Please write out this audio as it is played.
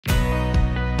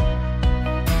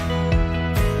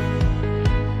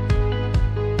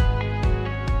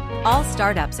All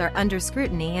startups are under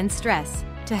scrutiny and stress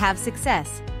to have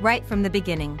success right from the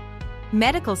beginning.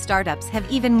 Medical startups have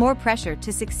even more pressure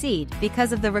to succeed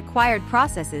because of the required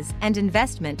processes and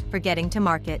investment for getting to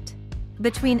market.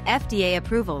 Between FDA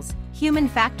approvals, human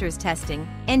factors testing,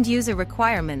 end-user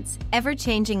requirements,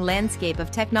 ever-changing landscape of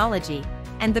technology,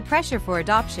 and the pressure for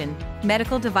adoption,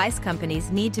 medical device companies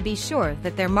need to be sure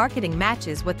that their marketing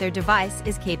matches what their device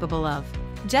is capable of.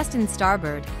 Justin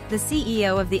Starbird, the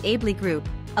CEO of the Aebli Group,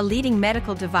 a leading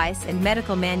medical device and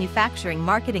medical manufacturing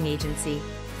marketing agency,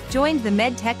 joined the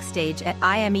MedTech stage at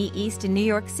IME East in New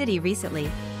York City recently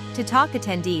to talk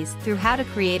attendees through how to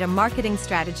create a marketing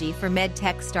strategy for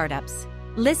MedTech startups.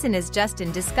 Listen as Justin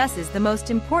discusses the most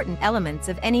important elements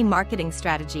of any marketing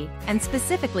strategy and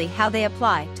specifically how they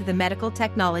apply to the medical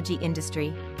technology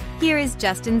industry. Here is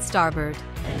Justin Starbird.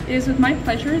 It is with my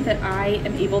pleasure that I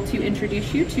am able to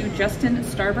introduce you to Justin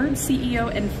Starbird, CEO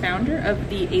and founder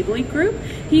of the Aebli Group.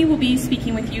 He will be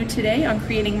speaking with you today on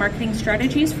creating marketing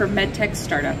strategies for MedTech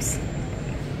startups.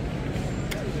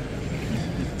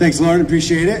 Thanks, Lauren.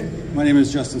 Appreciate it. My name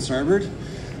is Justin Starbird.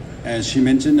 As she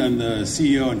mentioned, I'm the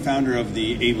CEO and founder of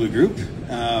the Aebli Group.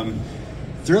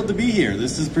 Thrilled to be here.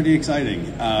 This is pretty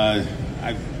exciting.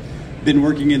 I've been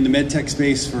working in the MedTech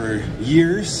space for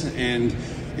years, and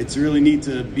it's really neat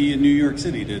to be in New York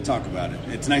City to talk about it.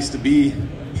 It's nice to be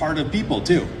part of people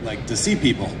too, like to see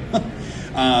people.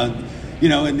 You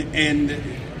know, and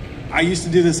I used to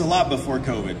do this a lot before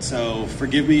COVID, so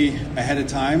forgive me ahead of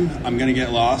time. I'm gonna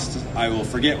get lost. I will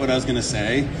forget what I was gonna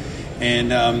say,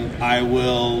 and I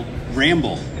will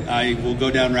ramble. I will go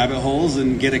down rabbit holes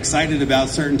and get excited about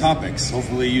certain topics.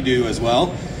 Hopefully you do as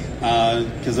well.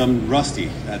 Because I'm rusty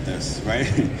at this, right?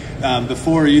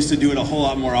 Before I used to do it a whole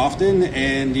lot more often,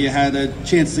 and you had a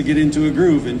chance to get into a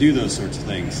groove and do those sorts of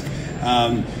things.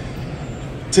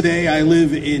 Today I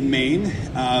live in Maine,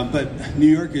 but New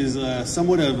York is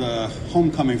somewhat of a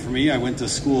homecoming for me. I went to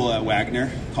school at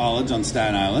Wagner College on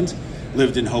Staten Island,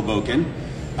 lived in Hoboken.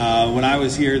 When I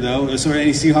was here though, sorry,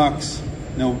 any Seahawks?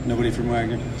 No, nobody from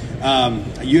Wagner?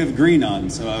 You have green on,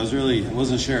 so I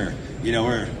wasn't sure. You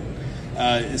know,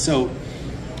 so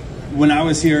when I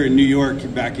was here in New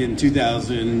York back in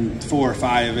 2004 or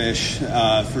 5-ish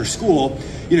for school,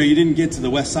 you know, you didn't get to the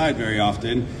west side very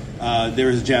often. There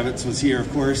was Javits was here,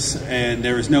 of course, and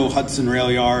there was no Hudson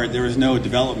Rail Yard, there was no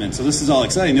development. So this is all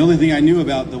exciting. The only thing I knew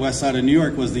about the west side of New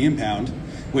York was the Impound,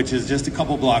 which is just a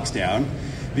couple blocks down.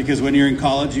 Because when you're in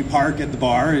college, you park at the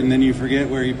bar and then you forget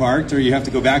where you parked, or you have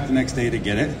to go back the next day to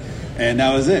get it. And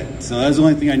that was it. So that was the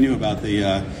only thing I knew about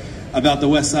the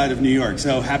west side of New York.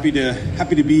 So happy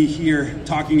to be here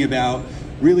talking about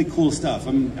really cool stuff.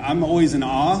 I'm always in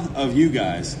awe of you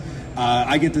guys.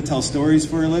 I get to tell stories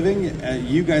for a living.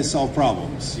 You guys solve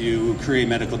problems. You create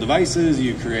medical devices,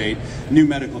 you create new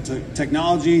medical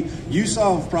technology. You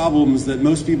solve problems that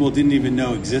most people didn't even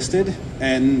know existed,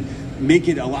 and make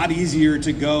it a lot easier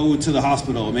to go to the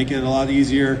hospital, make it a lot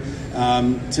easier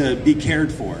to be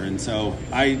cared for. And so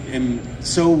I am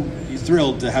so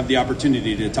thrilled to have the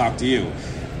opportunity to talk to you.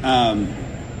 The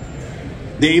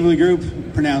Aebli Group,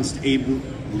 pronounced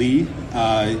Aebli,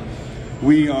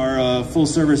 we are a full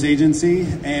service agency,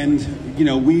 and you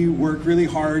know, we work really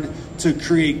hard to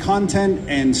create content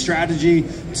and strategy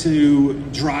to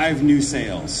drive new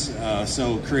sales.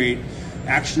 So create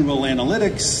actionable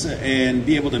analytics and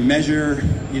be able to measure,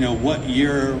 you know, what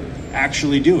you're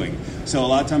actually doing. So a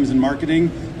lot of times in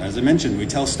marketing, as I mentioned, we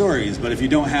tell stories, but if you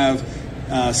don't have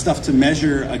stuff to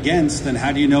measure against, then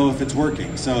how do you know if it's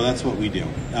working? So that's what we do.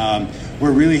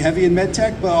 We're really heavy in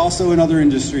MedTech, but also in other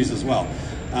industries as well.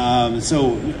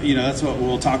 So, you know, that's what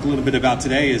we'll talk a little bit about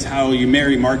today, is how you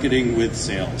marry marketing with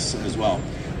sales as well.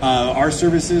 Our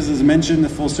services, as I mentioned, the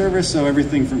full service, so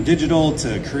everything from digital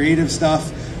to creative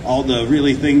stuff, all the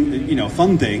really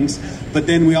fun things. But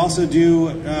then we also do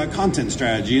content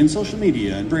strategy and social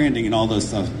media and branding and all those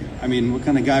stuff. I mean, what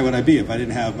kind of guy would I be if I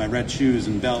didn't have my red shoes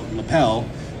and belt and lapel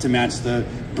to match the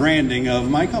branding of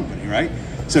my company, right?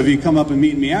 So if you come up and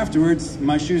meet me afterwards,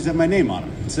 my shoes have my name on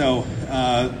them. So,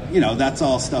 you know, that's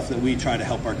all stuff that we try to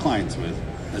help our clients with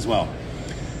as well.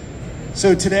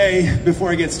 So today, before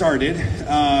I get started,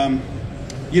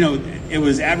 you know, it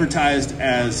was advertised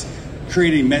as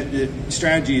creating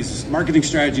marketing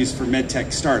strategies for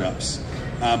MedTech startups.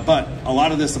 But a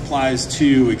lot of this applies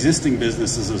to existing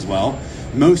businesses as well.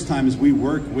 Most times we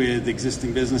work with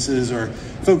existing businesses or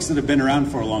folks that have been around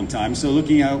for a long time. So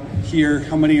looking out here,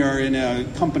 how many are in a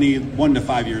company 1 to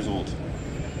 5 years old?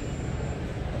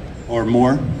 Or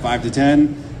more, 5 to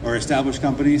 10, or established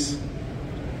companies?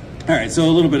 All right, so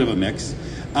a little bit of a mix.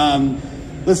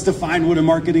 Let's define what a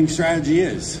marketing strategy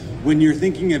is. When you're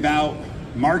thinking about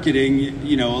marketing,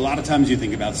 you know, a lot of times you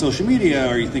think about social media,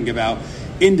 or you think about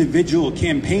individual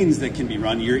campaigns that can be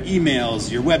run, your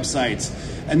emails, your websites,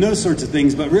 and those sorts of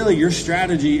things. But really your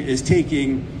strategy is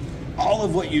taking all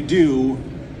of what you do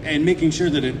and making sure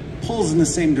that it pulls in the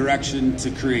same direction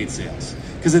to create sales.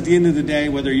 Because at the end of the day,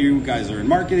 whether you guys are in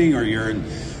marketing or you're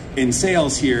in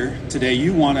sales here today,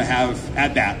 you want to have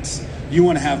at-bats. You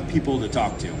want to have people to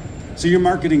talk to. So your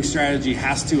marketing strategy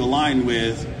has to align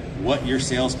with what your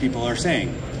salespeople are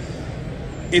saying.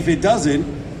 If it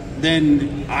doesn't,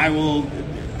 then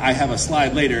I have a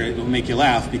slide later, it will make you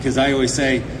laugh, because I always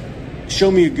say,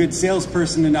 show me a good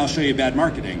salesperson and I'll show you bad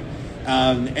marketing.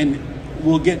 And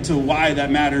we'll get to why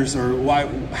that matters, or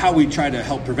how we try to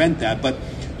help prevent that. But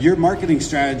your marketing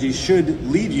strategy should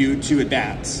lead you to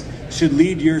at-bats, should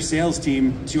lead your sales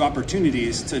team to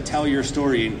opportunities to tell your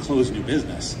story and close new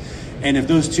business. And if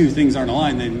those two things aren't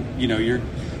aligned, then you know you're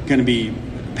going to be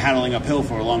paddling uphill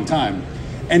for a long time.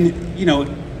 And you know,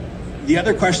 the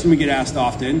other question we get asked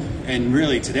often, and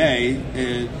really today,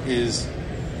 is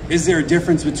there a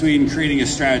difference between creating a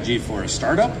strategy for a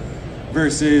startup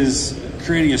versus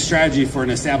creating a strategy for an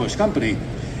established company?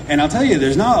 And I'll tell you,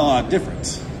 there's not a lot of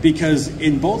difference, because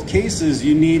in both cases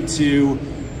you need to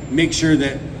make sure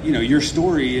that you know your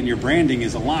story and your branding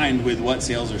is aligned with what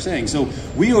sales are saying. So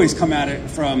we always come at it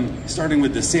from starting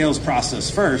with the sales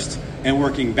process first and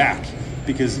working back,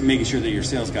 because making sure that your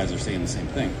sales guys are saying the same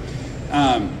thing.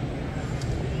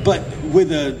 But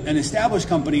with an established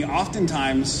company,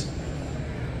 oftentimes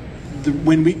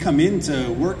when we come in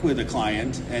to work with a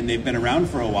client and they've been around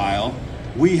for a while,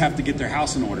 we have to get their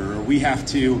house in order, or we have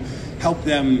to help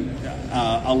them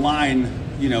align,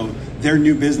 you know, their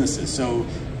new businesses. So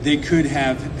they could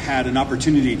have had an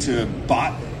opportunity to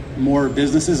bought more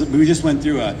businesses. We just went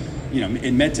through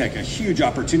in MedTech, a huge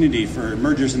opportunity for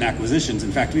mergers and acquisitions.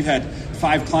 In fact, we've had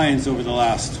 5 clients over the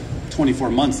last 24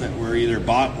 months that were either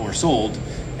bought or sold,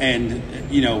 and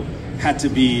you know, had to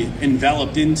be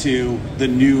enveloped into the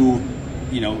new,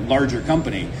 you know, larger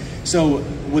company. So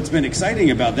what's been exciting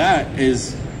about that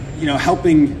is, you know,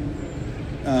 helping,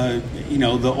 you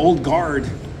know, the old guard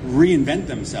reinvent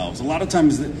themselves. A lot of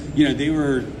times, you know, they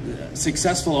were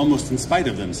successful almost in spite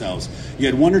of themselves. You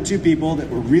had 1 or 2 people that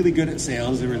were really good at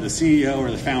sales. They were the CEO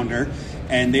or the founder,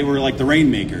 and they were like the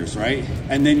rainmakers, right?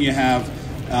 And then you have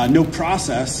no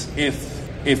process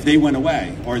if they went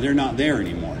away or they're not there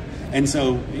anymore. And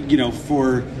so, you know,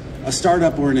 for a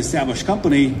startup or an established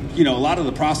company, you know, a lot of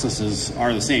the processes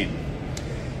are the same.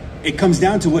 It comes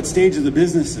down to what stage of the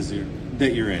business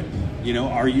that you're in. You know,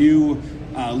 are you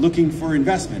looking for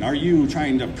investment? Are you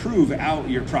trying to prove out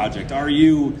your project? Are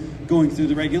you going through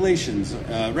the regulations,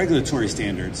 regulatory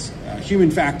standards, human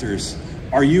factors?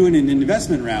 Are you in an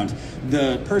investment round?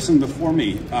 The person before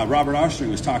me, Robert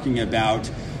Ostring, was talking about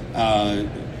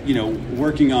you know,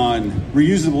 working on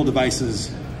reusable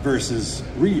devices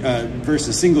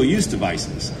versus single-use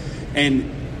devices.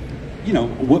 And you know,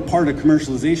 what part of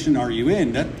commercialization are you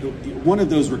in? That one of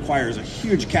those requires a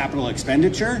huge capital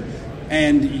expenditure,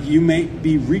 and you may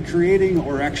be recreating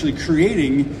or actually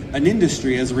creating an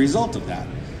industry as a result of that.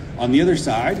 On the other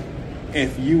side,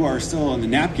 if you are still on the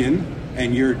napkin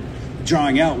and you're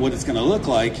drawing out what it's going to look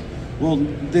like, well,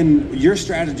 then your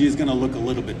strategy is going to look a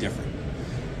little bit different.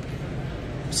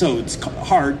 So it's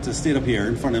hard to stand up here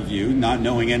in front of you, not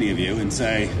knowing any of you, and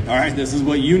say, all right, this is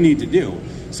what you need to do.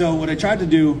 So what I tried to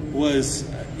do was,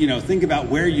 you know, think about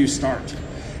where you start.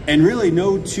 And really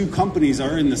no 2 companies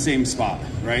are in the same spot,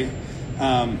 right?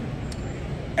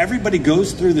 Everybody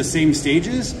goes through the same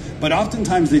stages, but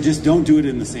oftentimes they just don't do it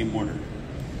in the same order.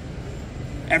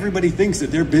 Everybody thinks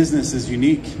that their business is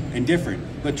unique and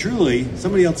different, but truly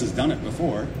somebody else has done it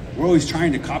before. We're always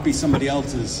trying to copy somebody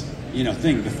else's, you know,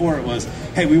 thing. Before it was,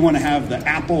 hey, we want to have the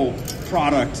Apple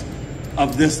product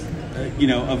of this, you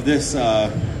know, of this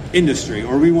industry,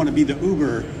 or we want to be the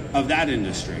Uber of that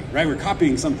industry, right? We're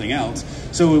copying something else.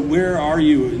 So where are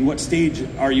you and what stage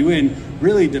are you in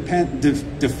really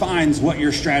defines what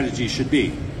your strategy should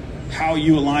be, how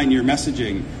you align your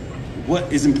messaging,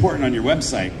 what is important on your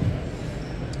website,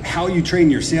 how you train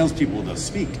your salespeople to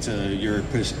speak to your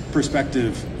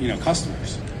prospective, you know,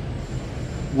 customers.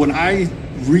 What I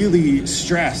really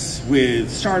stress with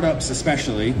startups,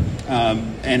 especially,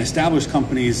 and established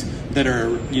companies that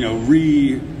are, you know,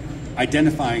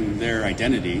 re-identifying their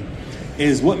identity,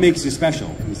 is what makes you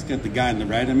special. Let's get the guy in the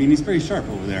red. I mean, he's pretty sharp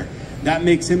over there. That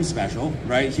makes him special,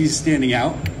 right? He's standing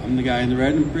out. I'm the guy in the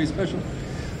red. I'm pretty special.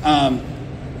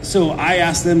 So I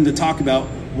asked them to talk about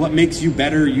what makes you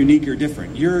better, unique, or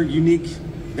different. Your unique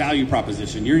value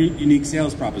proposition, your unique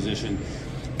sales proposition.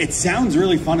 It sounds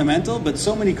really fundamental, but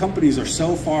so many companies are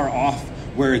so far off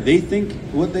where they think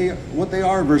what they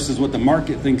are versus what the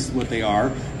market thinks what they are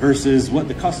versus what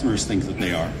the customers think that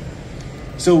they are.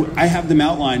 So I have them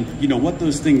outline, what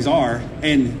those things are,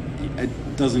 and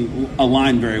it doesn't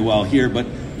align very well here, but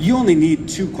you only need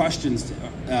 2 questions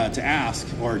to ask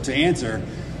or to answer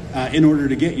in order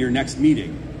to get your next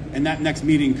meeting. And that next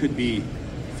meeting could be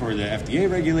for the FDA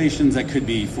regulations, that could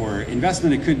be for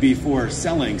investment, it could be for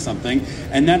selling something,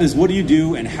 and that is, what do you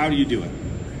do and how do you do it?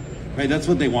 Right? That's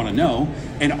what they want to know.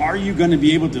 And are you going to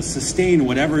be able to sustain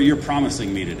whatever you're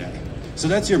promising me today? So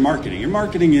that's your marketing. Your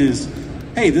marketing is,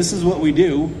 hey, this is what we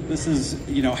do. This is,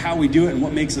 how we do it and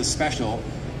what makes us special.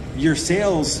 Your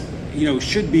sales,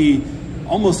 should be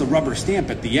almost a rubber stamp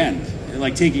at the end,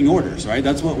 like taking orders, right?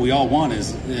 That's what we all want,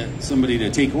 is somebody to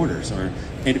take orders, or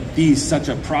it be such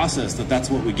a process that that's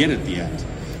what we get at the end.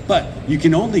 But you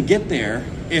can only get there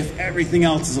if everything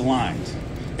else is aligned,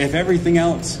 if everything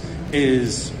else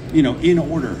is, in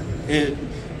order.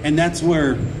 And that's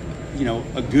where,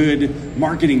 a good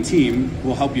marketing team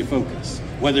will help you focus.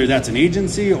 Whether that's an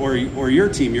agency or your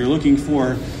team, you're looking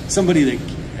for somebody that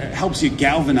helps you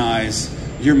galvanize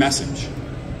your message.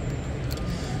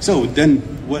 So then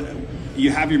what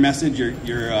you have your message,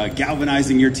 you're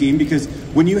galvanizing your team, because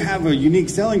when you have a unique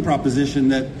selling proposition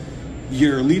that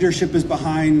your leadership is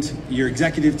behind, your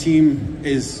executive team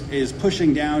is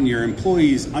pushing down, your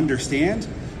employees understand,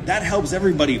 that helps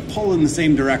everybody pull in the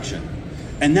same direction.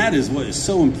 And that is what is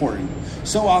so important.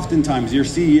 So oftentimes your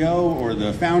CEO or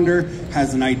the founder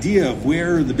has an idea of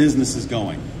where the business is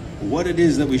going, what it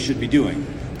is that we should be doing.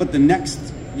 But the next,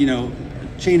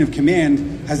 chain of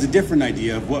command has a different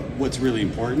idea of what's really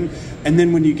important. And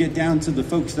then when you get down to the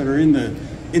folks that are in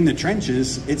the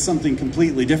trenches, it's something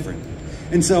completely different.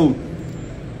 And so,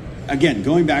 again,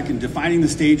 going back and defining the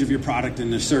stage of your product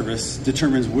and the service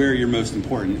determines where you're most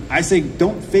important. I say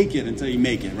don't fake it until you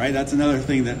make it, right? That's another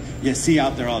thing that you see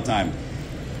out there all the time.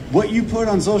 What you put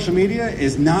on social media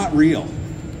is not real,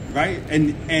 right?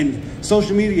 And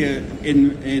social media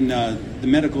in the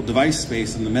medical device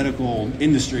space and the medical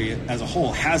industry as a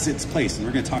whole has its place, and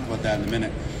we're going to talk about that in a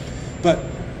minute. But,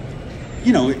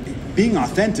 being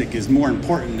authentic is more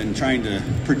important than trying to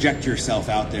project yourself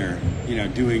out there,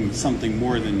 doing something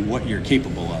more than what you're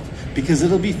capable of, because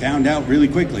it'll be found out really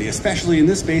quickly, especially in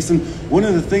this space. And one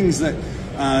of the things that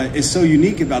is so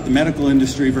unique about the medical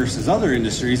industry versus other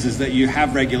industries is that you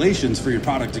have regulations for your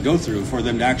product to go through for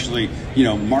them to actually,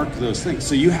 mark those things.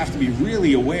 So you have to be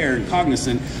really aware and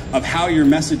cognizant of how your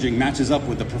messaging matches up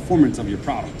with the performance of your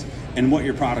product and what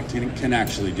your product can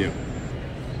actually do.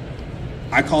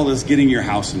 I call this getting your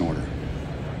house in order.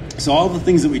 So all the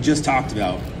things that we just talked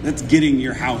about, that's getting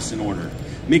your house in order.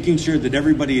 Making sure that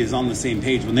everybody is on the same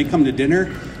page. When they come to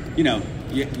dinner,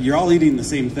 you're all eating the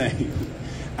same thing.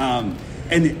 And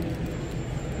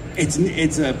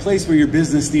it's a place where your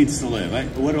business needs to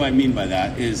live. What do I mean by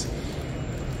that is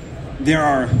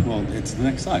it's the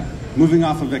next slide. Moving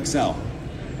off of Excel,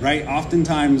 right?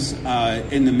 Oftentimes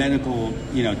in the medical,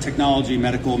 technology,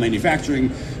 medical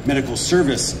manufacturing, medical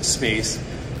service space,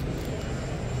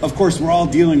 of course, we're all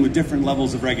dealing with different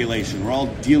levels of regulation. We're all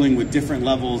dealing with different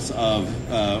levels of,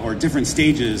 or different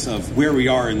stages of where we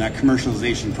are in that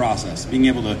commercialization process. Being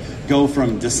able to go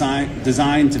from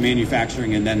design to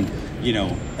manufacturing, and then,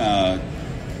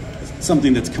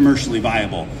 something that's commercially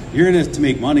viable. You're in it to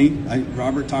make money.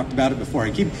 Robert talked about it before.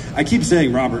 I keep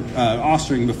saying Robert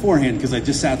Ostring beforehand because I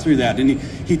just sat through that, and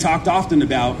he talked often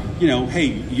about, hey,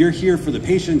 you're here for the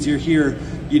patients. You're here,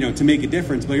 to make a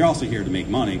difference, but you're also here to make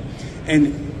money.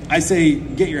 And I say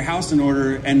get your house in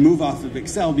order and move off of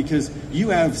Excel, because you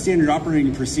have standard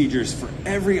operating procedures for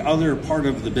every other part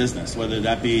of the business, whether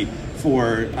that be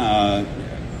for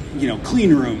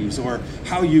clean rooms, or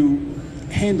how you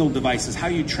handle devices, how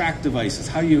you track devices,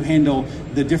 how you handle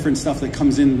the different stuff that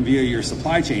comes in via your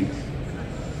supply chain.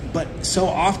 But so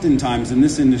oftentimes in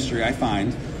this industry, I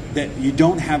find that you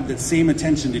don't have that same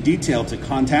attention to detail to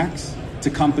contacts, to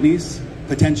companies,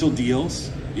 potential deals,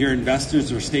 your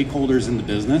investors or stakeholders in the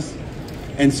business,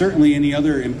 and certainly any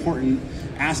other important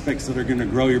aspects that are going to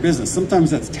grow your business.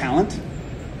 Sometimes that's talent.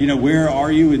 Where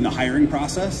are you in the hiring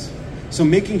process? So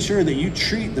making sure that you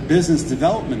treat the business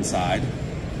development side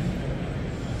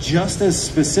just as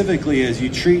specifically as you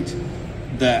treat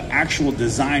the actual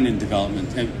design and development,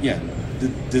 the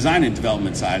design and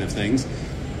development side of things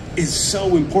is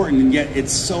so important, and yet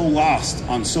it's so lost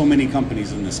on so many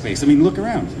companies in this space. I mean, look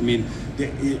around. I mean,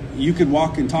 you could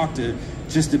walk and talk to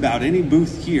just about any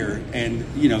booth here, and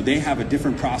they have a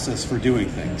different process for doing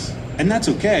things, and that's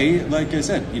okay. Like I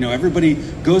said, everybody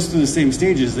goes through the same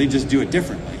stages, they just do it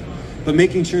differently. But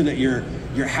making sure that you're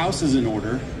your house is in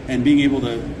order, and being able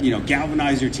to,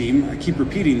 galvanize your team. I keep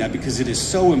repeating that because it is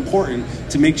so important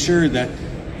to make sure that,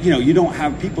 you don't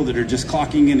have people that are just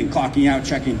clocking in and clocking out,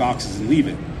 checking boxes and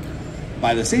leaving.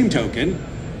 By the same token,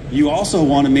 you also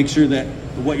want to make sure that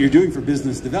what you're doing for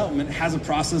business development has a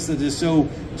process that is so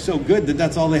good that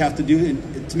that's all they have to do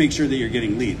to make sure that you're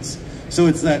getting leads. So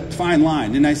it's that fine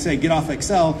line. And I say get off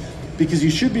Excel because you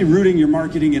should be rooting your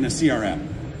marketing in a CRM.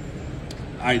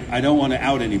 I don't want to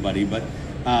out anybody, but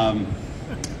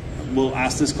we'll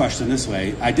ask this question this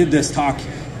way. I did this talk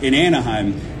in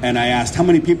Anaheim, and I asked how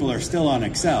many people are still on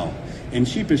Excel, and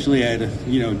sheepishly I had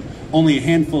only a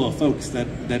handful of folks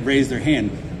that raised their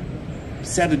hand.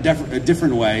 Said a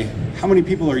different way, how many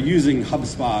people are using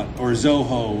HubSpot or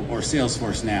Zoho or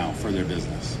Salesforce now for their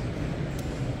business?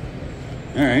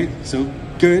 All right, so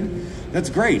good, that's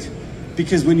great.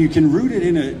 Because when you can root it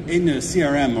in a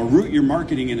CRM or root your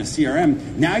marketing in a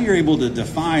CRM, now you're able to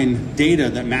define data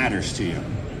that matters to you,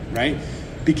 right?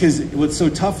 Because what's so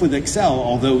tough with Excel,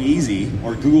 although easy,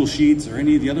 or Google Sheets or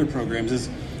any of the other programs is,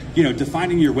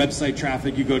 defining your website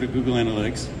traffic. You go to Google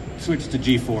Analytics, switch to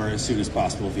G4 as soon as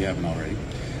possible if you haven't already.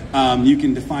 You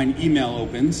can define email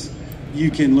opens.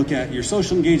 You can look at your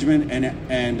social engagement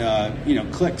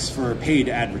and clicks for paid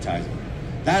advertising.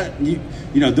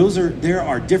 There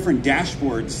are different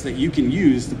dashboards that you can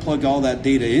use to plug all that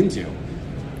data into.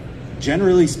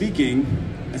 Generally speaking,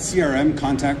 a CRM,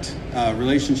 contact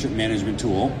relationship management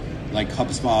tool like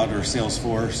HubSpot or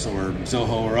Salesforce or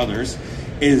Zoho or others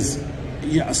is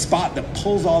a spot that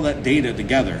pulls all that data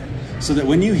together so that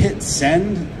when you hit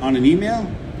send on an email,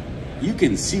 you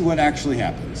can see what actually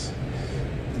happens.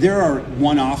 There are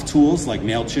one-off tools like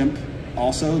MailChimp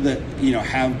also that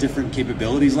have different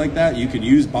capabilities like that. You can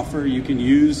use Buffer, you can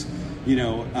use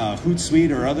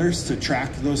Hootsuite or others to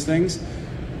track those things.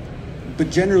 But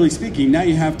generally speaking, now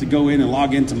you have to go in and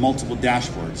log into multiple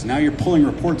dashboards. Now you're pulling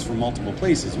reports from multiple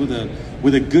places. With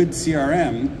a good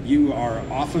CRM, you are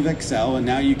off of Excel, and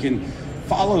now you can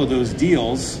follow those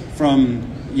deals from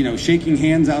shaking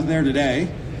hands out there today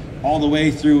all the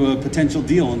way through a potential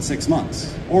deal in 6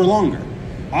 months or longer.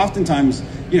 Oftentimes,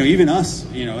 even us,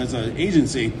 as an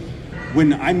agency,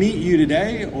 when I meet you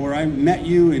today or I met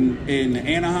you in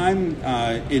Anaheim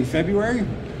in February,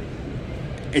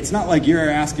 it's not like you're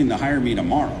asking to hire me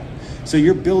tomorrow. So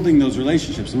you're building those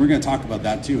relationships, and we're going to talk about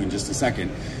that too in just a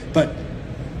second. But,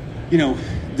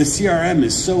 the CRM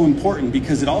is so important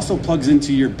because it also plugs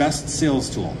into your best sales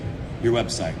tool, your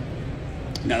website.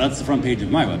 Now that's the front page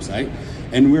of my website,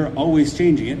 and we're always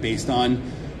changing it based on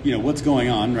what's going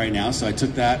on right now. So I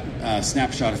took that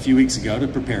snapshot a few weeks ago to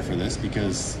prepare for this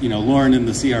because Lauren and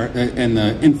the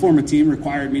Informa team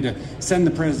required me to send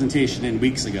the presentation in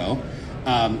weeks ago.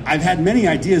 I've had many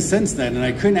ideas since then, and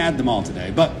I couldn't add them all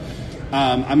today, but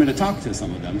I'm going to talk to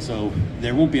some of them, so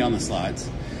they won't be on the slides.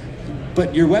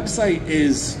 But your website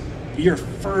is your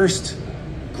first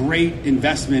great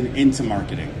investment into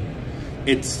marketing.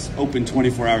 It's open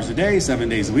 24 hours a day, 7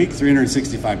 days a week,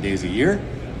 365 days a year.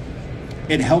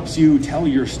 It helps you tell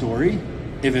your story.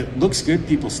 If it looks good,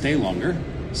 people stay longer.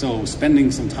 So spending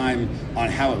some time on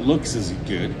how it looks is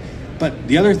good. But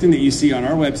the other thing that you see on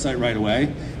our website right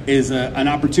away is an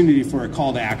opportunity for a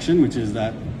call to action, which is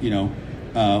that,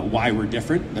 why we're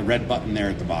different, the red button there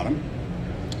at the bottom.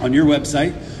 On your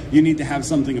website, you need to have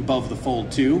something above the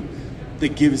fold too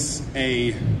that gives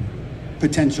a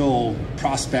potential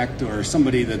prospect or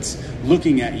somebody that's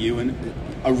looking at you and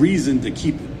a reason to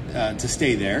to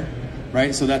stay there.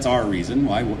 Right? So that's our reason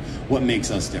why, what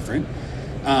makes us different.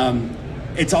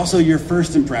 It's also your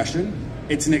first impression.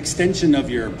 It's an extension of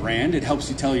your brand. It helps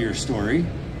you tell your story.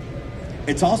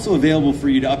 It's also available for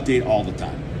you to update all the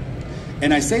time.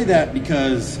 And I say that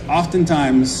because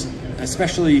oftentimes,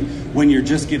 especially when you're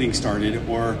just getting started,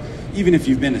 or even if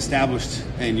you've been established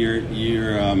and your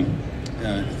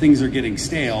things are getting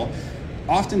stale,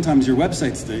 oftentimes your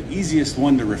website's the easiest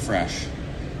one to refresh.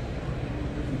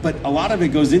 But a lot of it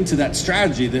goes into that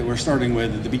strategy that we're starting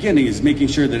with at the beginning, is making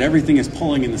sure that everything is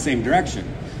pulling in the same direction.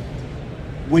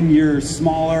 When you're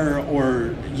smaller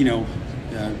or,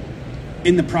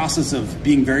 in the process of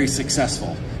being very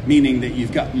successful, meaning that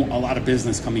you've got a lot of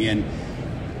business coming in,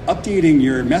 updating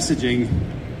your messaging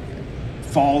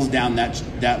falls down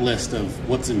that list of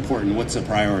what's important, what's a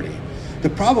priority.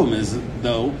 The problem is,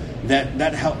 though,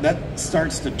 that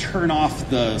starts to turn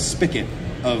off the spigot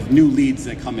of new leads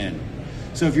that come in.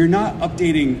 So if you're not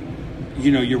updating,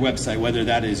 your website, whether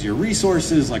that is your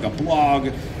resources like a blog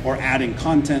or adding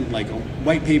content like a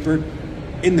white paper,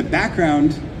 in the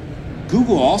background,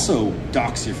 Google also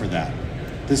docks you for that.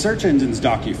 The search engines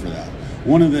dock you for that.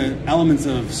 One of the elements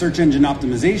of search engine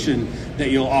optimization that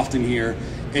you'll often hear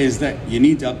is that you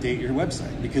need to update your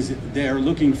website because they're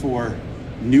looking for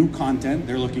new content.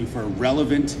 They're looking for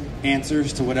relevant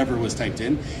answers to whatever was typed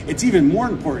in. It's even more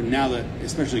important now that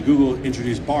especially Google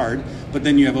introduced Bard, but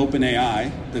then you have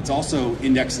OpenAI that's also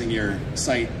indexing your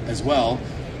site as well.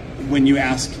 When you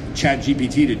ask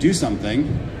ChatGPT to do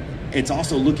something, it's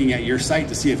also looking at your site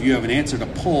to see if you have an answer to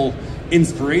pull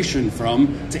inspiration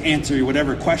from to answer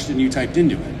whatever question you typed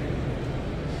into it.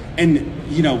 And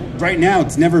you know, right now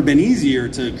it's never been easier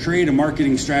to create a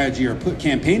marketing strategy or put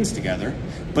campaigns together,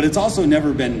 but it's also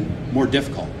never been more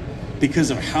difficult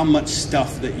because of how much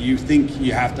stuff that you think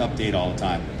you have to update all the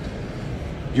time.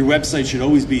 Your website should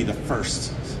always be the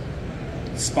first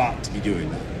spot to be doing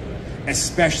that,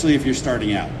 especially if you're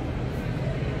starting out.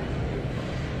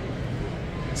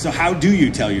 So how do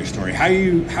you tell your story? How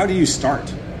do you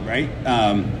start, right?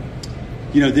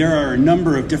 You know, there are a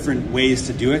number of different ways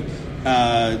to do it.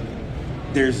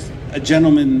 There's a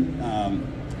gentleman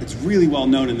that's really well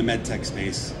known in the medtech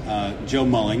space, Joe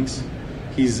Mullings.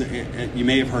 You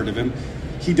may have heard of him.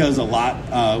 He does a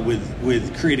lot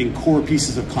with creating core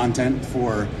pieces of content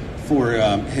for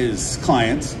his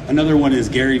clients. Another one is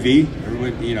Gary Vee.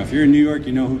 You know, if you're in New York,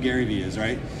 you know who Gary Vee is,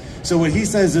 right? So what he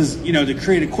says is, you know, to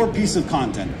create a core piece of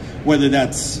content, whether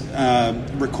that's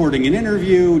recording an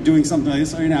interview, doing something like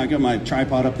this. Right now, I got my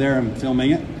tripod up there. I'm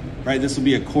filming it. Right, this will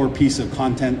be a core piece of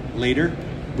content later.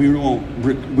 We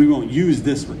won't use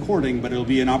this recording, but it'll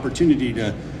be an opportunity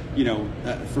to, you know,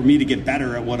 for me to get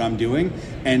better at what I'm doing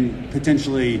and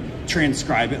potentially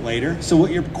transcribe it later. So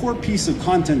what your core piece of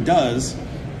content does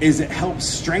is it helps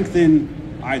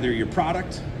strengthen either your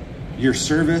product, your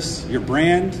service, your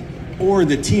brand, or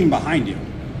the team behind you.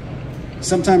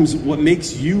 Sometimes what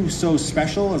makes you so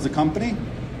special as a company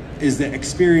is the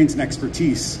experience and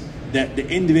expertise that the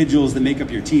individuals that make up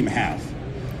your team have.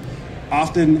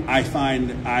 Often I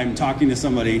find I'm talking to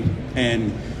somebody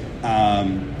and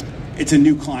it's a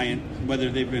new client, whether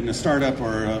they've been a startup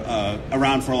or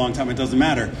around for a long time, it doesn't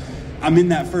matter. I'm in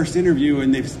that first interview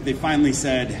and they finally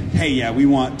said, hey, yeah, we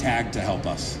want Tag to help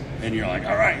us. And you're like,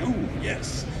 all right, ooh,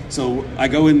 yes. So I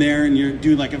go in there and you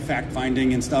do like a fact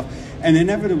finding and stuff. And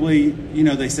inevitably, you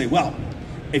know, they say, well,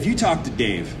 if you talk to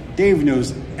Dave, Dave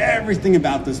knows everything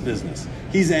about this business.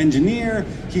 He's an engineer,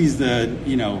 he's the,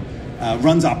 you know,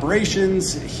 runs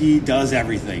operations, he does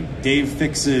everything. Dave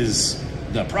fixes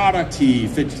the product, he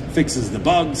fixes the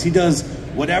bugs, he does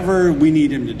whatever we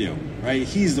need him to do, right?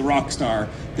 He's the rock star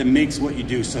that makes what you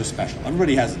do so special.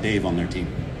 Everybody has a Dave on their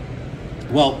team.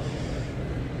 Well,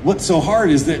 what's so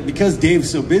hard is that because Dave's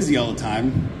so busy all the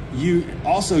time, you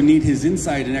also need his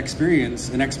insight and experience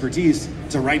and expertise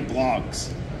to write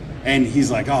blogs. And he's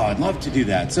like, oh, I'd love to do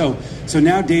that. So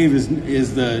now Dave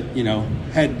is the, you know,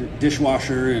 head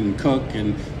dishwasher and cook,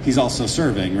 and he's also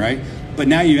serving, right? But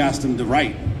now you asked him to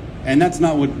write, and that's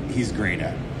not what he's great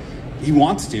at. He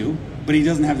wants to, but he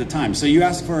doesn't have the time. So you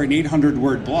ask for an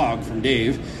 800-word blog from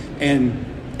Dave, and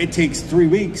it takes 3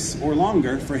 weeks or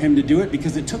longer for him to do it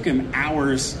because it took him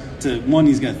hours to, one,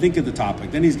 he's got to think of the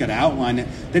topic, then he's got to outline it,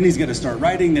 then he's got to start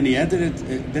writing, then he edits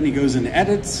it, then he goes and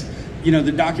edits, you know,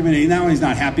 the document, and now he's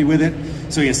not happy with it,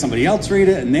 so he has somebody else read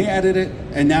it, and they edit it,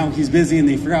 and now he's busy, and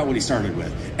they forgot what he started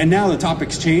with. And now the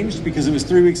topic's changed because it was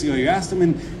 3 weeks ago you asked him,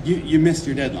 and you missed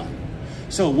your deadline.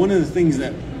 So one of the things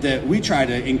that we try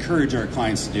to encourage our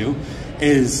clients to do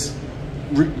is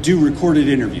do recorded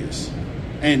interviews.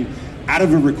 And out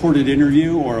of a recorded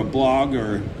interview or a blog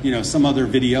or, you know, some other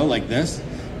video like this,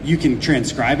 you can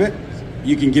transcribe it,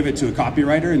 you can give it to a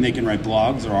copywriter, and they can write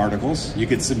blogs or articles. You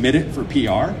could submit it for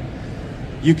PR.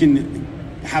 You can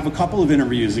have a couple of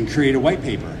interviews and create a white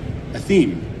paper, a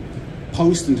theme,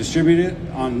 post and distribute it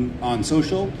on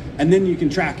social, and then you can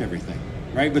track everything,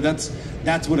 right? But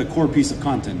that's what a core piece of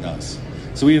content does.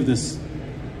 So we have this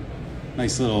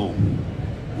nice little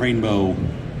rainbow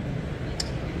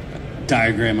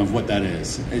diagram of what that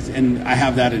is. And I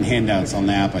have that in handouts on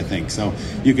the app, I think. So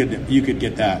you could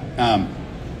get that.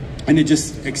 And it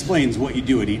just explains what you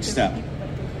do at each step.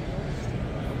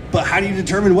 But how do you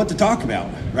determine what to talk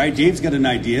about, right? Dave's got an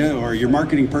idea, or your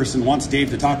marketing person wants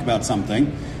Dave to talk about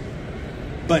something.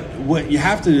 But what you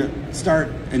have to start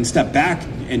and step back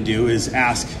and do is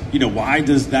ask, you know, why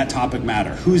does that topic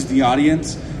matter? Who's the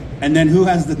audience? And then who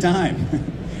has the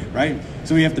time, right?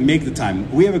 So we have to make the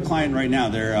time. We have a client right now,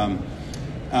 they're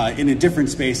in a different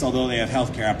space, although they have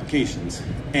healthcare applications.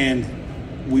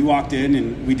 And we walked in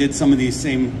and we did some of these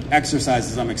same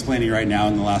exercises I'm explaining right now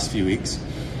in the last few weeks.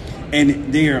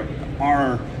 And they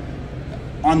are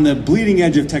on the bleeding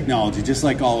edge of technology, just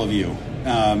like all of you.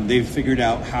 They've figured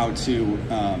out how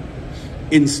to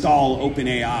install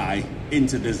OpenAI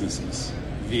into businesses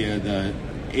via the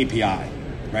API.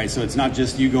 right? So it's not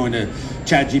just you going to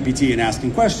ChatGPT and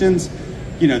asking questions.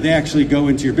 You know, they actually go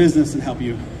into your business and help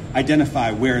you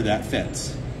identify where that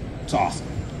fits. It's awesome.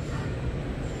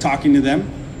 Talking to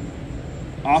them,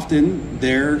 often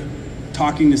they're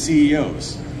talking to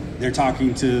CEOs. They're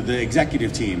talking to the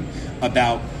executive team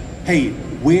about, hey,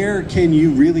 where can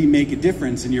you really make a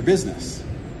difference in your business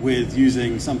with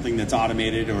using something that's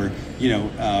automated or, you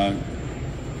know,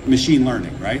 machine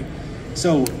learning, right?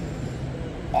 So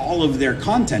all of their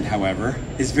content, however,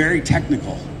 is very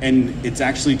technical, and it's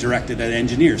actually directed at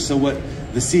engineers. So what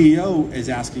the CEO is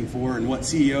asking for and what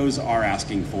CEOs are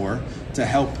asking for to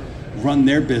help run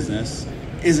their business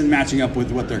isn't matching up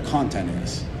with what their content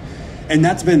is. And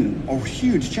that's been a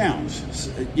huge challenge.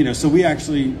 You know, so we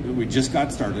just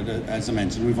got started, as I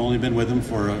mentioned. We've only been with them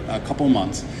for a couple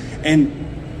months.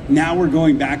 And now we're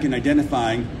going back and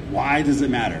identifying, why does it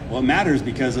matter? Well, it matters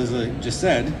because, as I just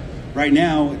said, right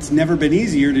now, it's never been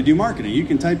easier to do marketing. You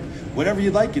can type whatever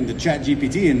you'd like into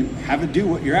ChatGPT and have it do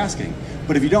what you're asking.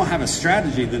 But if you don't have a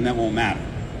strategy, then that won't matter.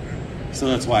 So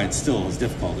that's why it's still as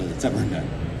difficult as it's ever been.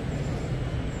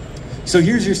 So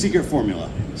here's your secret formula.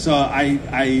 So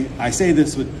I say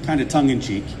this with kind of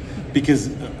tongue-in-cheek because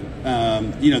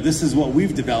you know, this is what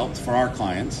we've developed for our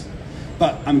clients,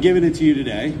 but I'm giving it to you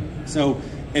today. So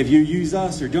if you use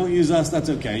us or don't use us, that's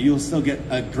okay. You'll still get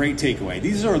a great takeaway.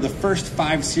 These are the first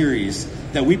 5 series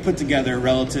that we put together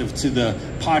relative to the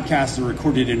podcast or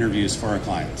recorded interviews for our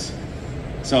clients.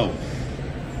 So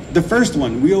the first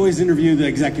one, we always interview the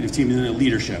executive team and the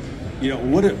leadership. You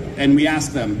know, and we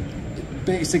ask them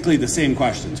basically the same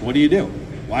questions. What do you do?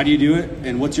 Why do you do it?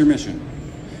 And what's your mission?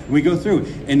 We go through.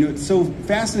 And what's so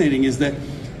fascinating is that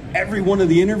every one of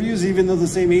the interviews, even though the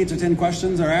same 8 to 10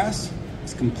 questions are asked,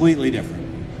 is completely different.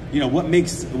 You know, what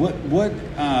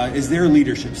is their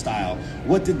leadership style?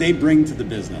 What did they bring to the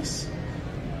business?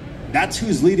 That's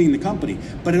who's leading the company.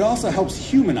 But it also helps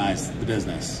humanize the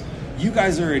business. You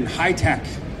guys are in high tech.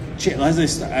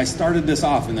 As I started this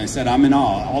off and I said, I'm in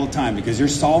awe all the time because you're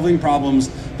solving problems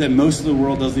that most of the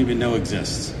world doesn't even know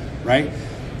exists, right?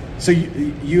 So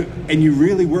you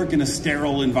really work in a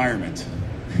sterile environment.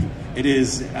 It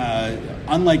is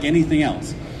unlike anything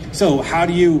else. So how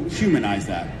do you humanize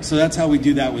that? So that's how we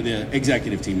do that with the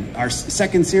executive team. Our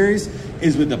second series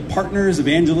is with the partners,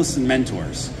 evangelists, and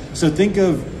mentors. So think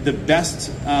of the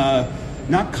best,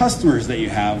 not customers that you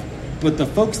have, but the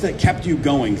folks that kept you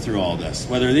going through all this,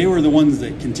 whether they were the ones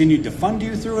that continued to fund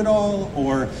you through it all,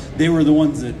 or they were the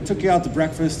ones that took you out to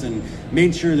breakfast and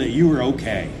made sure that you were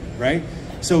okay, right?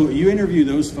 So you interview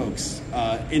those folks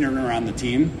in and around the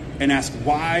team and ask,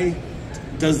 why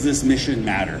does this mission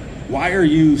matter? Why are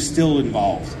you still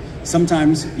involved?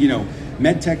 Sometimes, you know,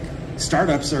 MedTech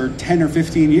startups are 10 or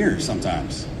 15 years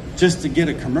sometimes just to get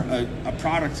a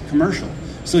product commercial.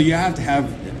 So you have to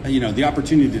have, you know, the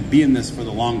opportunity to be in this for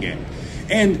the long game.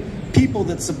 And people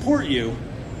that support you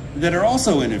that are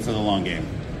also in it for the long game.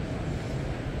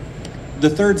 The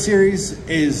third series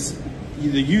is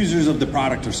the users of the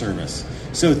product or service.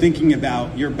 So thinking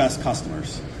about your best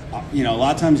customers. You know, a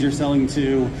lot of times you're selling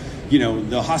to, you know,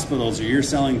 the hospitals, or you're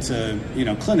selling to, you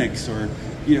know, clinics, or,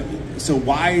 you know, so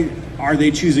why are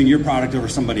they choosing your product over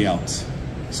somebody else?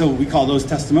 So we call those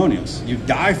testimonials. You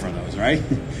die for those, right?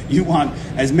 You want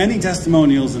as many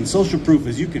testimonials and social proof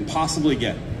as you can possibly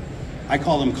get. I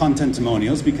call them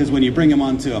content-testimonials because when you bring them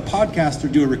onto a podcast or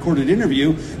do a recorded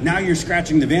interview, now you're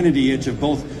scratching the vanity itch of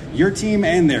both your team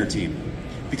and their team,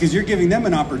 because you're giving them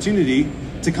an opportunity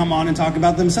to come on and talk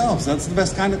about themselves. That's the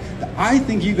best kind of, I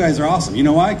think you guys are awesome. You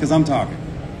know why? Because I'm talking.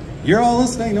 You're all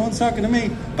listening, no one's talking to me,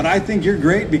 but I think you're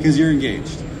great because you're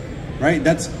engaged, right?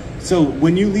 So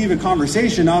when you leave a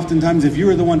conversation, oftentimes if you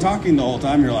were the one talking the whole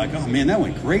time, you're like, oh man, that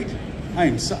went great.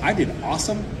 I did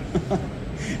awesome.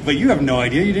 But you have no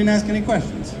idea, you didn't ask any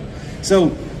questions.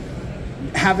 So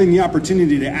having the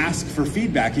opportunity to ask for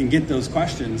feedback and get those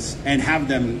questions and have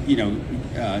them, you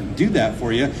know, do that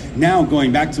for you. Now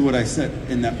going back to what I said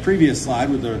in that previous slide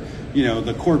with the, you know,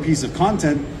 the core piece of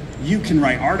content, you can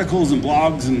write articles and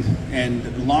blogs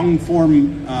and long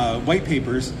form white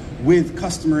papers with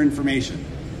customer information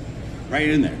right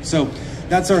in there. So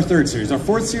that's our third series. Our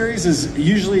fourth series is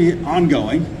usually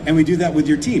ongoing, and we do that with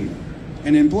your team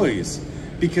and employees,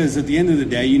 because at the end of the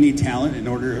day, you need talent in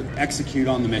order to execute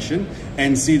on the mission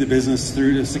and see the business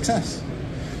through to success.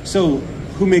 So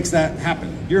who makes that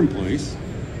happen? Your employees,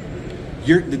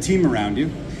 the team around you.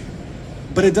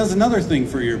 But it does another thing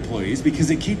for your employees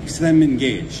because it keeps them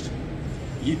engaged.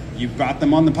 You brought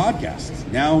them on the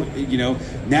podcast. Now, you know,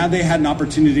 now they had an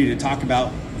opportunity to talk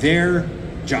about their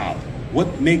job,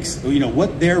 what makes, you know,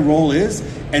 what their role is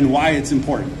and why it's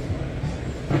important.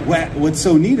 What's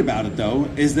so neat about it though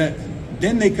is that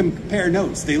Then they compare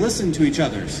notes. They listen to each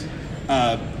other's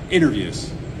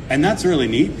interviews. And that's really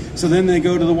neat. So then they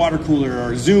go to the water cooler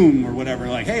or Zoom or whatever,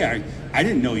 like, hey, I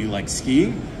didn't know you liked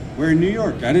skiing. We're in New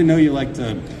York. I didn't know you liked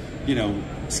to,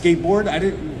 skateboard.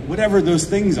 Whatever those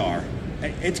things are.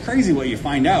 It's crazy what you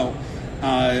find out,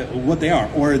 what they are.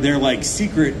 Or they're like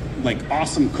secret, like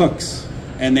awesome cooks,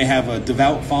 and they have a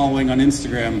devout following on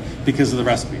Instagram because of the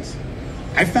recipes.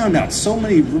 I found out so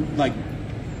many like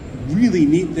really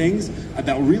neat things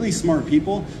about really smart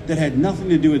people that had nothing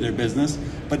to do with their business,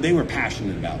 but they were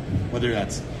passionate about, whether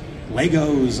that's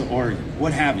Legos or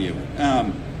what have you.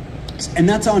 And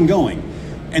that's ongoing.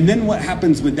 And then what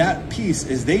happens with that piece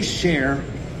is they share,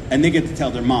 and they get to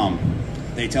tell their mom,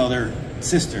 they tell their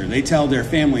sister, they tell their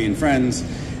family and friends,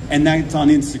 and that's on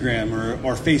Instagram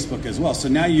or Facebook as well. So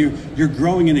now you're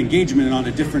growing an engagement on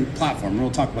a different platform.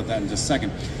 We'll talk about that in just a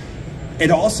second.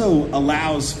 It also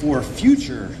allows for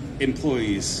future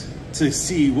employees to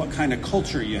see what kind of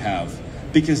culture you have,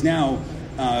 because now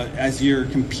as you're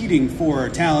competing for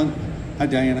talent, hi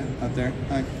Diana out there,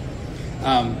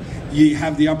 hi. You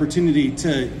have the opportunity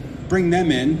to bring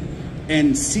them in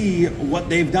and see what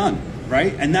they've done,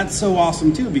 right? And that's so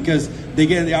awesome too, because they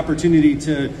get the opportunity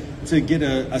to get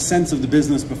a sense of the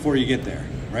business before you get there,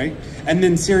 right? And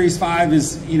then Series 5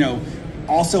 is,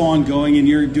 also ongoing, and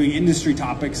you're doing industry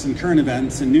topics and current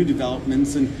events and new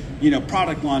developments and,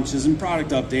 product launches and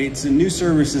product updates and new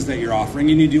services that you're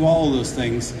offering, and you do all of those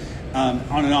things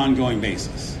on an ongoing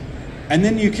basis. And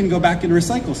then you can go back and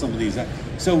recycle some of these.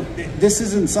 So this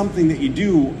isn't something that you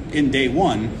do in day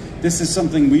one. This is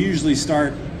something we usually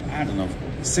start,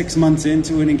 6 months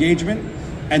into an engagement,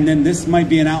 and then this might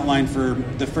be an outline for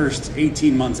the first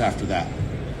 18 months after that.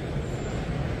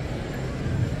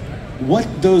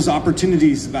 What those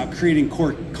opportunities about creating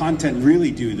core content really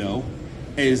do, though,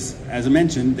 is, as I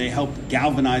mentioned, they help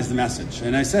galvanize the message.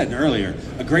 And I said earlier,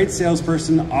 a great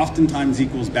salesperson oftentimes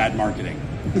equals bad marketing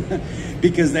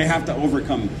because they have to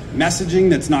overcome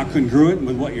messaging that's not congruent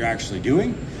with what you're actually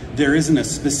doing. There isn't a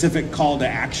specific call to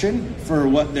action for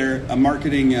what their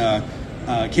marketing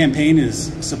campaign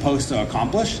is supposed to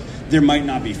accomplish. There might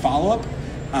not be follow-up,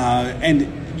 and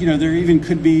there even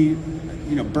could be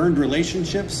burned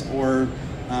relationships or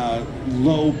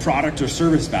low product or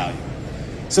service value.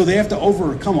 So they have to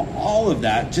overcome all of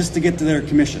that just to get to their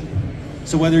commission.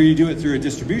 So whether you do it through a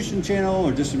distribution channel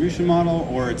or distribution model,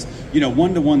 or it's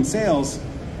one-to-one sales,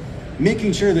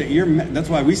 making sure that that's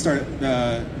why we start.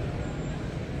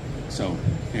 So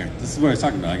here, this is what I was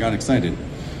talking about. I got excited.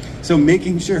 So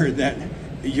making sure that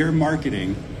your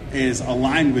marketing is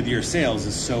aligned with your sales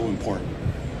is so important.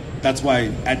 That's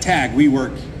why at TAG we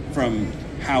work from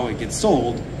how it gets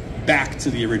sold back to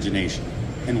the origination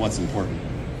and what's important.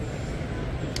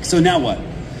 So now what?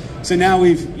 So now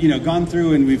we've gone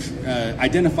through and we've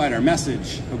identified our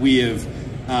message. We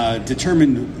have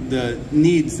determined the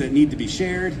needs that need to be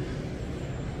shared.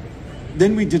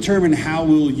 Then we determine how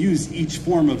we'll use each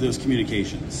form of those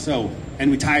communications.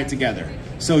 And we tie it together.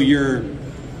 So your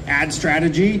ad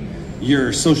strategy,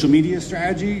 your social media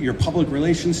strategy, your public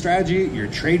relations strategy, your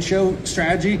trade show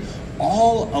strategy,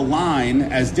 all align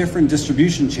as different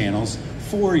distribution channels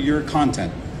for your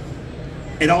content.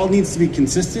 It all needs to be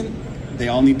consistent. They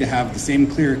all need to have the same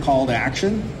clear call to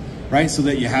action, right? So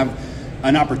that you have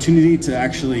an opportunity to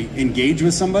actually engage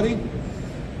with somebody.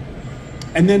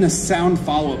 And then a sound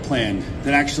follow-up plan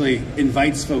that actually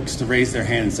invites folks to raise their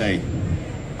hand and say,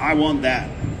 I want that.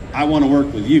 I want to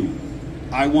work with you.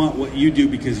 I want what you do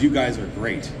because you guys are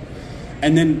great.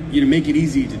 And then make it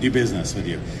easy to do business with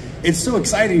you. It's so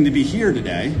exciting to be here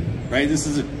today, right? This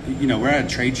is we're at a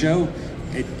trade show.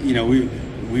 We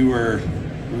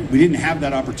didn't have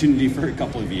that opportunity for a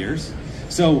couple of years.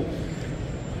 So,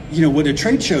 what a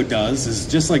trade show does is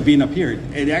just like being up here.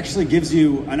 It actually gives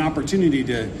you an opportunity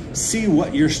to see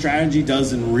what your strategy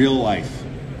does in real life,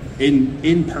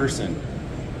 in person.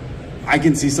 I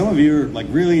can see some of you are like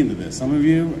really into this. Some of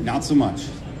you not so much.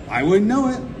 I wouldn't know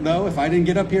it though if I didn't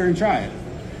get up here and try it.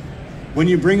 When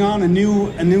you bring on a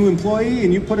new employee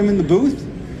and you put them in the booth,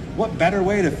 what better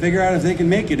way to figure out if they can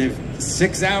make it if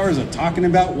 6 hours of talking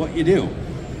about what you do,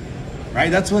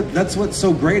 right? That's what's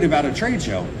so great about a trade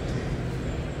show.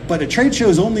 But a trade show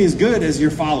is only as good as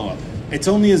your follow-up. It's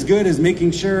only as good as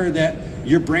making sure that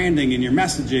your branding and your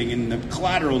messaging and the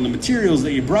collateral and the materials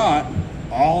that you brought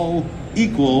all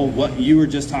equal what you were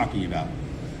just talking about.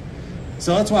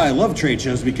 So that's why I love trade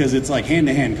shows, because it's like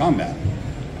hand-to-hand combat.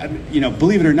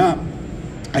 Believe it or not,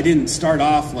 I didn't start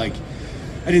off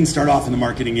in the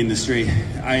marketing industry.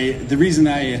 The reason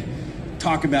I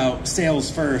talk about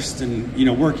sales first and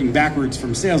working backwards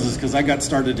from sales is because I got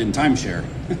started in timeshare.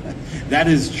 That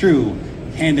is true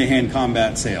hand-to-hand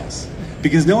combat sales.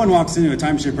 Because no one walks into a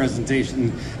timeshare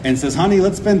presentation and says, honey,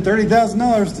 let's spend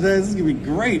 $30,000 today. This is gonna be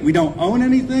great. We don't own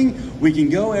anything. We can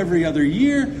go every other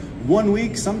year, 1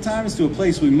 week, sometimes to a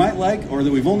place we might like or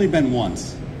that we've only been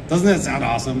once. Doesn't that sound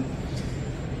awesome?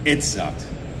 It sucked.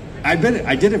 I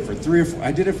did it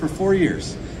for 4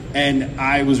 years, and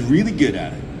I was really good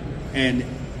at it, and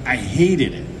I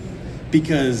hated it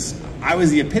because I was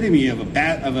the epitome of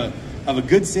a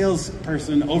good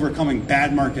salesperson overcoming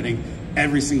bad marketing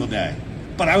every single day.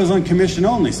 But I was on commission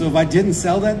only, so if I didn't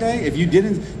sell that day, if you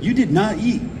didn't, you did not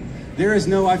eat. There is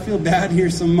no, I feel bad,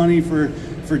 here's some money for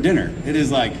dinner. It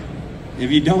is like, if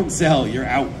you don't sell, you're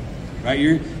out, right?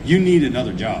 You need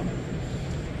another job.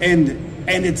 And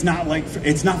it's not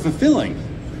fulfilling.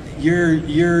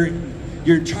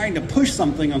 You're trying to push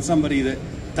something on somebody that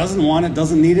doesn't want it,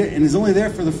 doesn't need it, and is only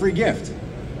there for the free gift.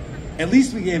 At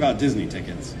least we gave out Disney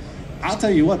tickets. I'll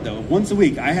tell you what though, once a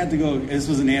week I had to go, this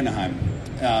was in Anaheim,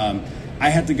 I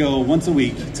had to go once a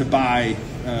week to buy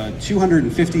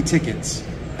 250 tickets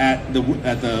at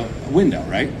the window,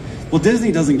 right? Well,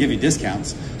 Disney doesn't give you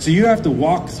discounts, so you have to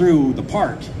walk through the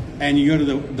park and you go to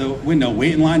the window,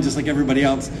 wait in line just like everybody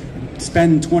else,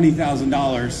 spend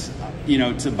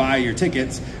 $20,000, to buy your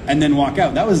tickets, and then walk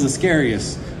out. That was the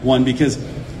scariest one because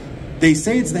they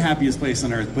say it's the happiest place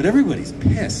on earth, but everybody's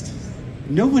pissed.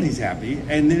 Nobody's happy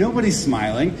and nobody's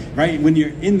smiling, right? When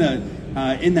you're in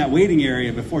that waiting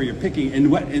area before you're picking,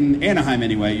 in Anaheim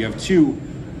anyway, you have two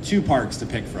parks to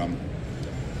pick from.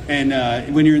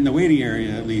 And when you're in the waiting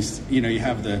area, at least, you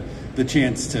have the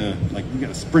chance to, like, you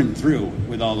gotta sprint through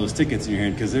with all those tickets in your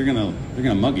hand because they're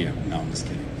gonna mug you. No, I'm just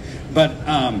kidding. But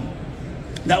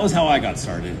that was how I got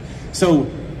started. So,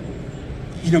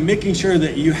 making sure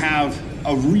that you have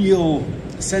a real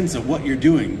sense of what you're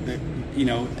doing, that,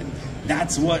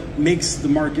 that's what makes the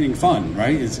marketing fun,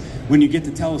 right? Is when you get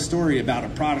to tell a story about a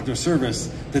product or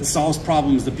service that solves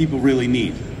problems that people really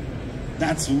need.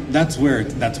 That's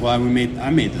why I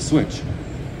made the switch.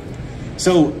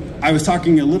 So I was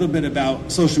talking a little bit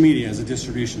about social media as a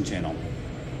distribution channel,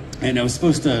 and I was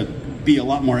supposed to be a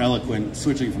lot more eloquent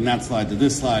switching from that slide to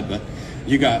this slide, but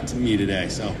you got to me today,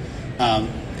 so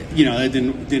that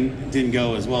didn't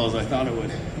go as well as I thought it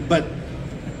would. But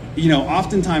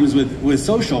oftentimes with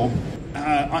social,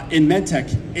 in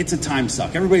MedTech, it's a time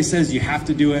suck. Everybody says you have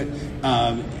to do it,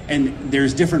 and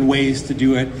there's different ways to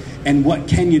do it. And what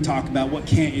can you talk about? What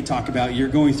can't you talk about? You're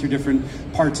going through different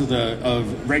parts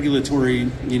of regulatory,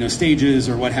 stages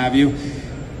or what have you.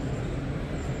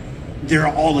 There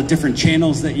are all the different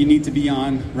channels that you need to be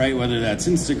on, right? Whether that's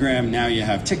Instagram, now you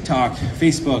have TikTok,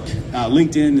 Facebook,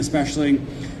 LinkedIn especially.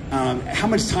 How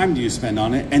much time do you spend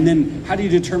on it? And then how do you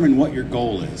determine what your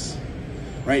goal is?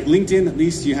 Right? LinkedIn, at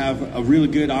least you have a really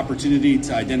good opportunity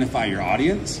to identify your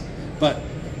audience. But,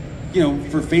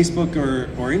 for Facebook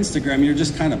or Instagram, you're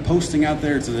just kind of posting out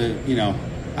there to the,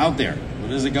 out there. Where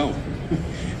does it go?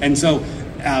 And so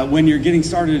when you're getting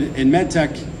started in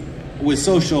MedTech with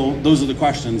social, those are the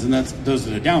questions, and those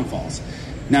are the downfalls.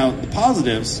 Now, the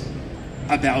positives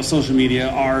about social media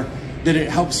are that it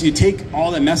helps you take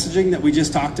all the messaging that we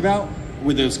just talked about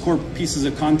with those core pieces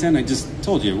of content. I just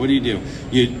told you, what do?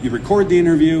 You record the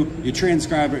interview, you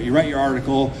transcribe it, you write your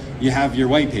article, you have your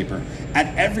white paper.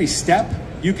 At every step,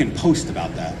 you can post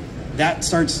about that. That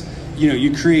starts,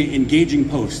 you create engaging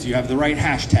posts, you have the right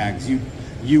hashtags,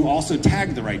 you also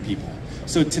tag the right people.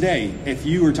 So today, if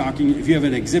you have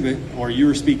an exhibit or you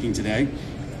were speaking today,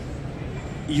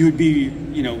 you'd be,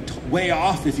 way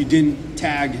off if you didn't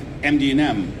tag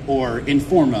MD&M or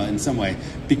Informa in some way,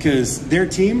 because their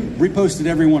team reposted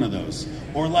every one of those,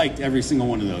 or liked every single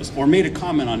one of those, or made a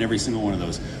comment on every single one of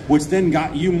those, which then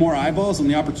got you more eyeballs and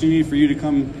the opportunity for you to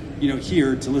come,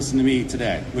 here to listen to me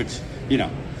today, which,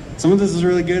 some of this is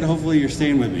really good. Hopefully you're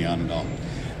staying with me on it all.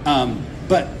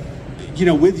 But,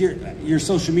 with your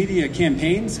social media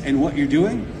campaigns and what you're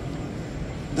doing,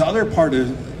 the other part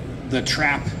of the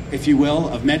trap, if you will,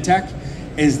 of MedTech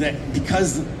is that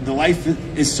because the life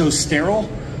is so sterile,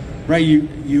 right?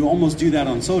 You almost do that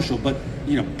on social, but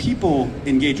people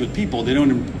engage with people, they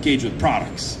don't engage with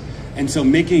products. And so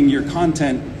making your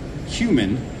content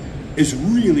human is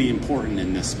really important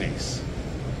in this space.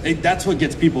 That's what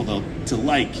gets people to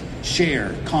like,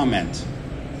 share, comment.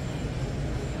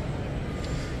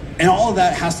 And all of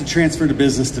that has to transfer to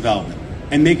business development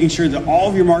and making sure that all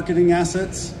of your marketing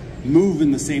assets move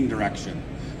in the same direction,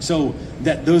 so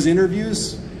that those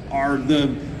interviews are the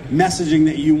messaging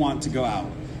that you want to go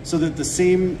out, so that the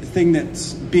same thing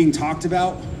that's being talked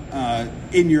about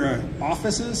in your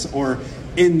offices or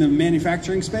in the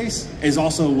manufacturing space is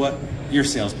also what your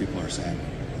salespeople are saying.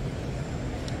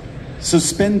 So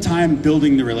spend time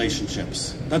building the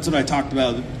relationships. That's what I talked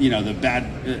about, the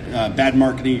bad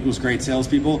marketing equals great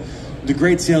salespeople. The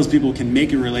great salespeople can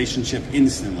make a relationship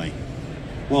instantly.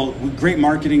 Well, great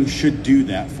marketing should do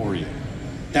that for you.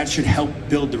 That should help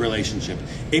build the relationship.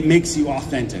 It makes you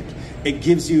authentic. It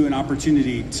gives you an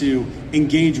opportunity to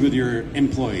engage with your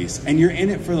employees, and you're in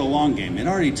it for the long game. It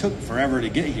already took forever to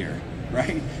get here,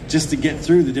 right? Just to get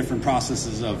through the different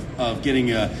processes of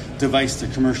getting a device to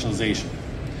commercialization.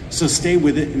 So stay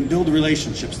with it and build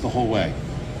relationships the whole way.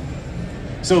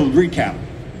 So recap,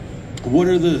 what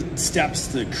are the steps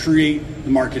to create the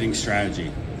marketing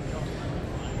strategy?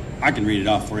 I can read it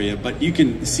off for you, but you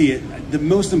can see it. The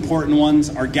most important ones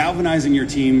are galvanizing your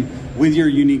team with your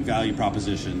unique value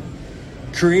proposition,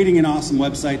 creating an awesome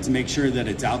website to make sure that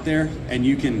it's out there and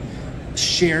you can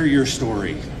share your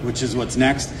story, which is what's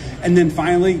next. And then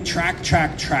finally, track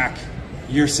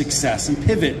your success and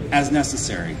pivot as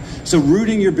necessary. So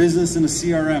rooting your business in a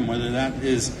CRM, whether that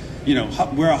is, we're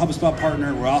a HubSpot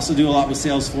partner. We also do a lot with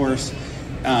Salesforce.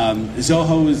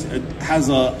 Zoho has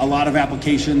a lot of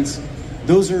applications.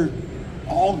 Those are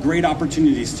all great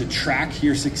opportunities to track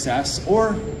your success,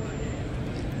 or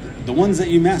the ones that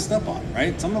you messed up on,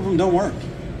 right? Some of them don't work,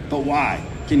 but why?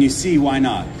 Can you see why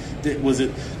not? Was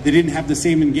it they didn't have the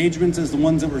same engagements as the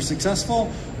ones that were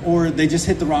successful, or they just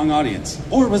hit the wrong audience,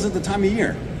 or was it the time of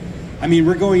year? I mean,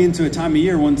 we're going into a time of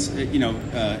year once,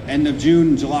 end of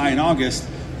June, July, and August,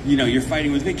 you're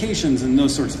fighting with vacations and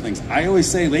those sorts of things. I always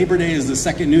say Labor Day is the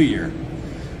second New Year,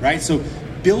 right? So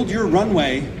build your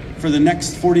runway for the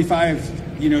next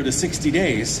 45, to 60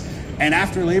 days, and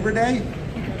after Labor Day,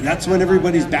 that's when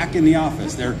everybody's back in the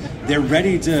office. They're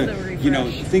ready to,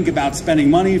 think about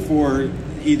spending money for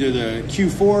either the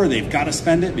Q4, they've got to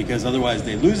spend it because otherwise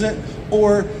they lose it,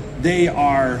 or they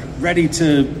are ready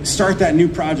to start that new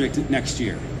project next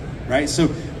year, right?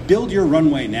 So build your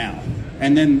runway now,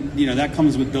 and then that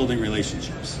comes with building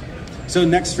relationships. So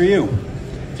next for you,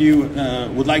 if you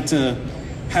would like to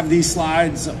have these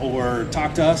slides or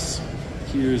talk to us,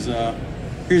 here's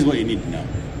what you need to know.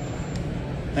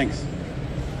 Thanks.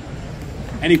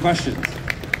 Any questions?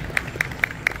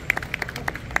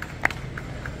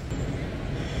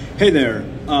 Hey there.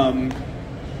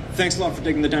 Thanks a lot for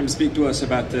taking the time to speak to us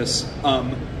about this.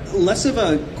 Less of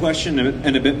a question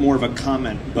and a bit more of a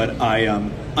comment, but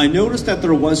I noticed that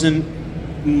there wasn't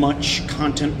much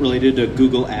content related to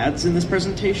Google Ads in this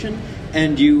presentation,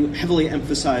 and you heavily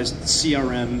emphasized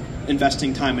CRM,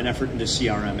 investing time and effort into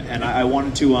CRM, and I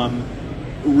wanted to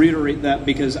reiterate that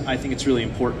because I think it's really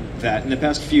important that in the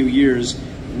past few years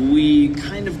we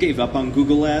kind of gave up on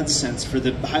Google Ads, since for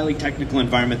the highly technical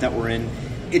environment that we're in,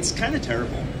 it's kind of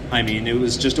terrible. I mean, it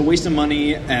was just a waste of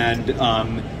money, and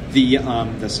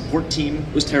the support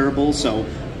team was terrible. So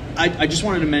I just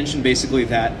wanted to mention basically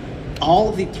that all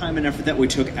of the time and effort that we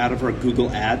took out of our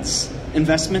Google Ads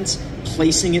investments,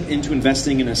 placing it into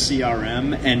investing in a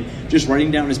CRM and just writing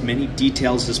down as many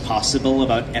details as possible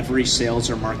about every sales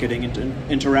or marketing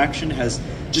interaction has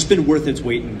just been worth its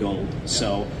weight in gold. Yeah.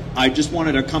 So I just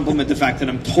wanted to compliment the fact that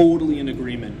I'm totally in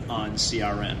agreement on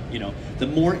CRM. The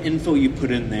more info you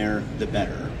put in there, the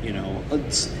better.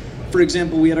 For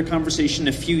example, we had a conversation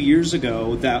a few years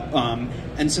ago that,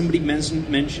 and somebody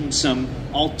mentioned some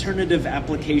alternative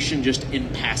application just in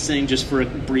passing, just for a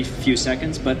brief few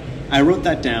seconds, but I wrote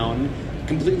that down,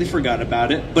 completely forgot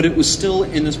about it, but it was still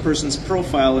in this person's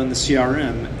profile in the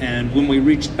CRM, and when we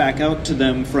reached back out to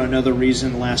them for another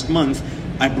reason last month,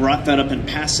 I brought that up in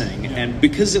passing, and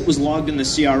because it was logged in the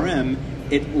CRM,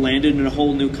 it landed in a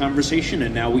whole new conversation,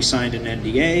 and now we signed an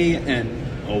NDA, and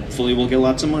hopefully we'll get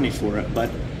lots of money for it, but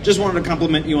just wanted to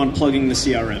compliment you on plugging the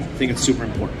CRM. I think it's super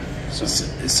important.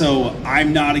 So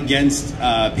I'm not against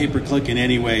pay-per-click in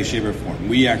any way, shape, or form.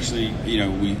 We actually,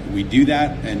 we do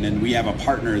that, and then we have a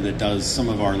partner that does some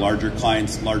of our larger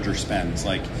clients, larger spends,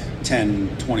 like $10,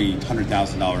 $20,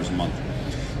 $100,000 a month.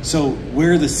 So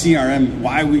where the CRM,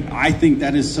 I think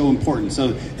that is so important.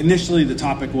 So initially the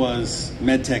topic was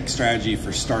MedTech strategy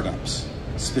for startups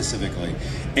specifically.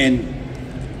 And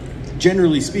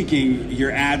generally speaking,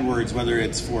 your AdWords, whether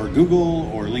it's for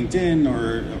Google or LinkedIn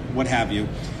or what have you,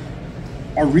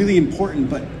 are really important,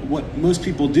 but what most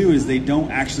people do is they don't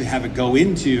actually have it go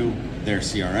into their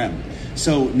CRM.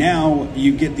 So now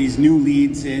you get these new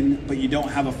leads in, but you don't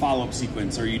have a follow-up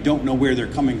sequence, or you don't know where they're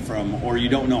coming from, or you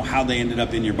don't know how they ended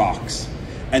up in your box.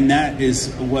 And that is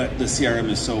what the CRM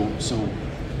is so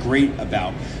great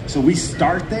about. So we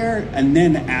start there and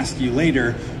then ask you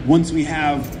later, once we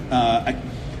have,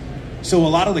 so a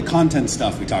lot of the content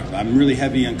stuff we talked about, I'm really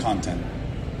heavy on content.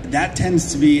 That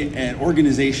tends to be an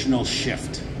organizational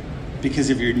shift, because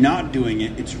if you're not doing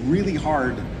it, it's really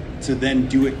hard to then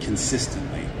do it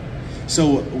consistently.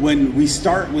 So when we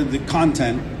start with the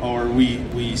content, or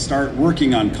we start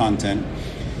working on content,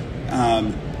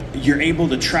 you're able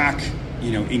to track,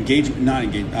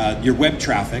 your web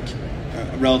traffic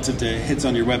relative to hits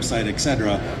on your website,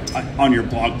 etc., on your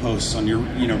blog posts, on your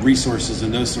resources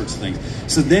and those sorts of things.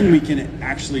 So then we can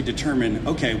actually determine,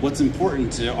 okay, what's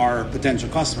important to our potential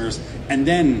customers, and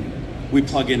then we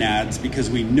plug in ads because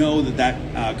we know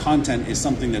that content is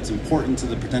something that's important to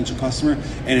the potential customer,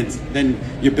 and then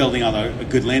you're building out a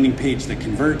good landing page that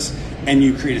converts, and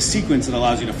you create a sequence that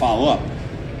allows you to follow up.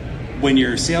 When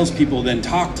your salespeople then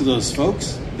talk to those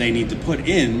folks, they need to put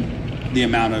in the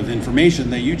amount of information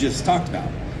that you just talked about,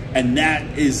 and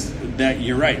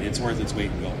you're right, it's worth its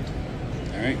weight in gold.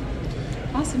 All right.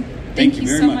 Awesome. Thank you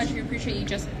so very much. We appreciate you,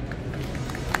 Justin.